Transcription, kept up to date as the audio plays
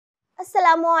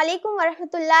Assalamualaikum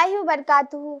warahmatullahi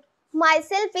wabarakatuh.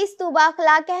 Myself is Tuba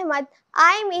Ikhlaque Ahmed.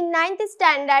 I am in 9th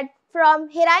standard from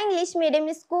Hera English Medium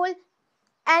School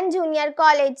and Junior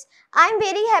College. I am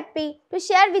very happy to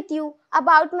share with you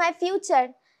about my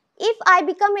future. If I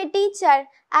become a teacher,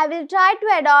 I will try to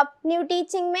adopt new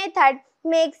teaching method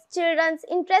makes children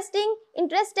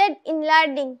interested in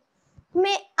learning.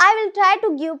 I will try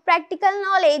to give practical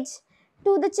knowledge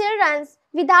to the children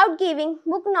without giving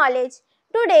book knowledge.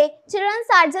 Today, children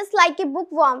are just like a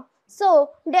bookworm.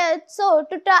 So try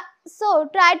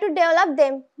to develop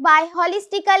them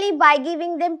holistically by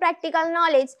giving them practical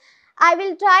knowledge. I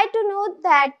will try to know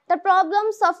that the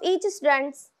problems of each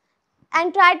student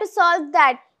and try to solve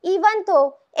that. Even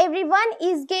though everyone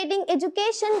is getting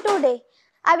education today,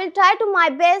 I will try to my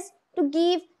best to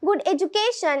give good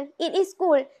education in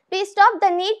school to stop the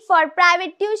need for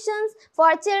private tuitions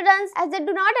for children as they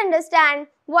do not understand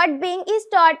what being is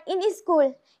taught in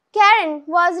school. Karen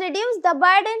was reduce the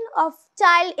burden of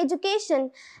child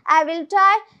education. I will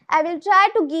try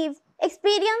to give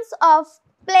experience of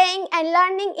playing and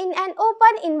learning in an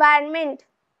open environment.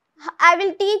 I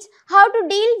will teach how to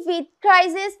deal with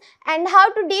crises and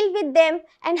how to deal with them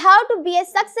and how to be a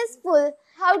successful,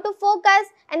 how to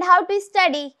focus and how to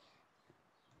study.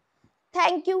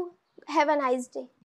 Thank you. Have a nice day.